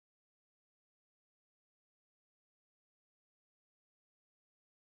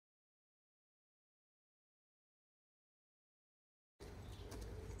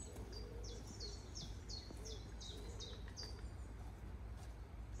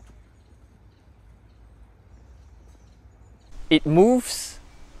It moves,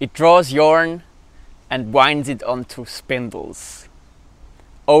 it draws yarn and winds it onto spindles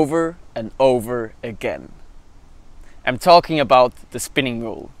over and over again. I'm talking about the spinning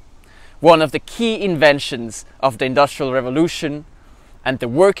mule, one of the key inventions of the Industrial Revolution and the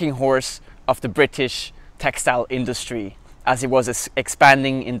working horse of the British textile industry as it was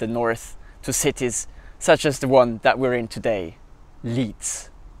expanding in the north to cities such as the one that we're in today, Leeds.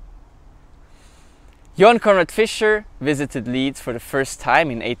 Johann Conrad Fischer visited Leeds for the first time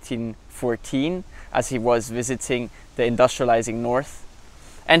in 1814 as he was visiting the industrializing north.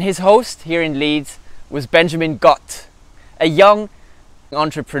 And his host here in Leeds was Benjamin Gott, a young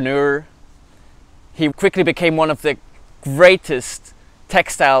entrepreneur. He quickly became one of the greatest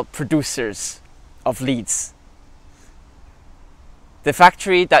textile producers of Leeds. The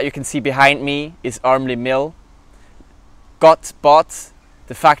factory that you can see behind me is Armley Mill. Gott bought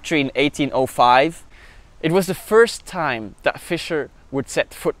the factory in 1805. It was the first time that Fischer would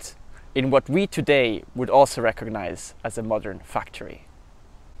set foot in what we today would also recognize as a modern factory.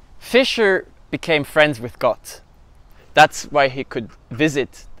 Fischer became friends with Gott. That's why he could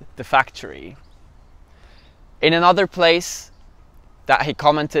visit the factory. In another place that he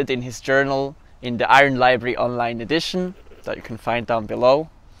commented in his journal in the Iron Library online edition that you can find down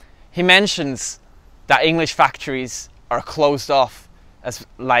below, he mentions that English factories are closed off as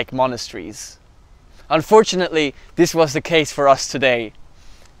like monasteries. Unfortunately, this was the case for us today.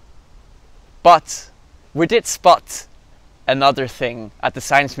 But we did spot another thing at the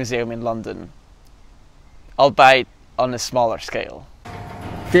Science Museum in London, albeit on a smaller scale.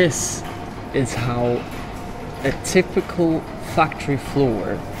 This is how a typical factory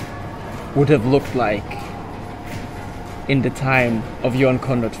floor would have looked like in the time of Johann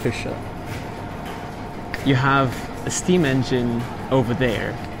Conrad Fischer. You have a steam engine over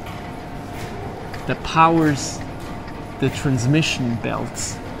there that powers the transmission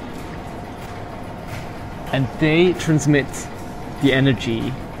belts, and they transmit the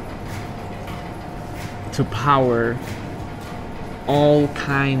energy to power all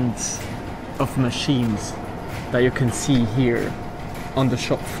kinds of machines that you can see here on the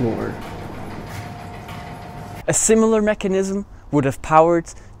shop floor. A similar mechanism would have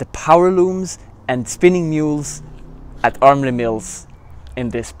powered the power looms and spinning mules at Armley Mills in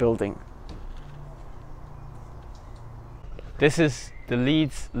this building. This is the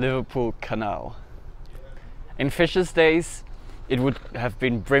Leeds-Liverpool Canal. In Fischer's days, it would have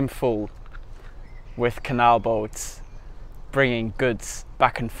been brimful with canal boats bringing goods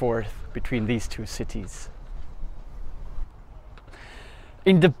back and forth between these two cities.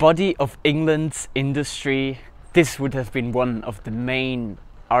 In the body of England's industry, this would have been one of the main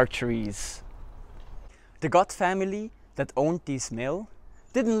arteries. The Gott family that owned this mill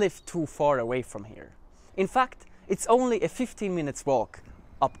didn't live too far away from here. In fact, it's only a 15 minutes walk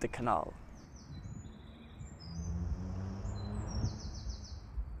up the canal.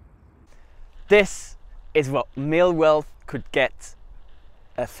 This is what mill wealth could get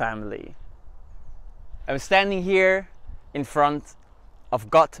a family. I'm standing here in front of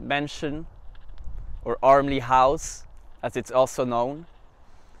Gott Mansion, or Armley House as it's also known.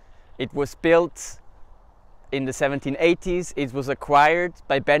 It was built in the 1780s. It was acquired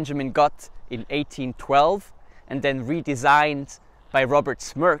by Benjamin Gott in 1812 and then redesigned by Robert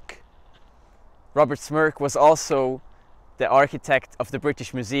Smirke. Robert Smirke was also the architect of the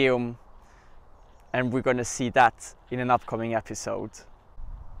British Museum, and we're going to see that in an upcoming episode.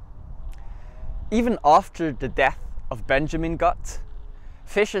 Even after the death of Benjamin Gott,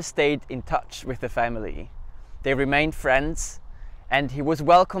 Fischer stayed in touch with the family. They remained friends, and he was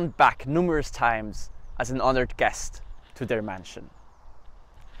welcomed back numerous times as an honored guest to their mansion.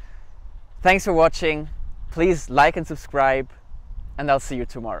 Thanks for watching. Please like and subscribe, and I'll see you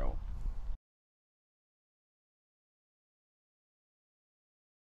tomorrow.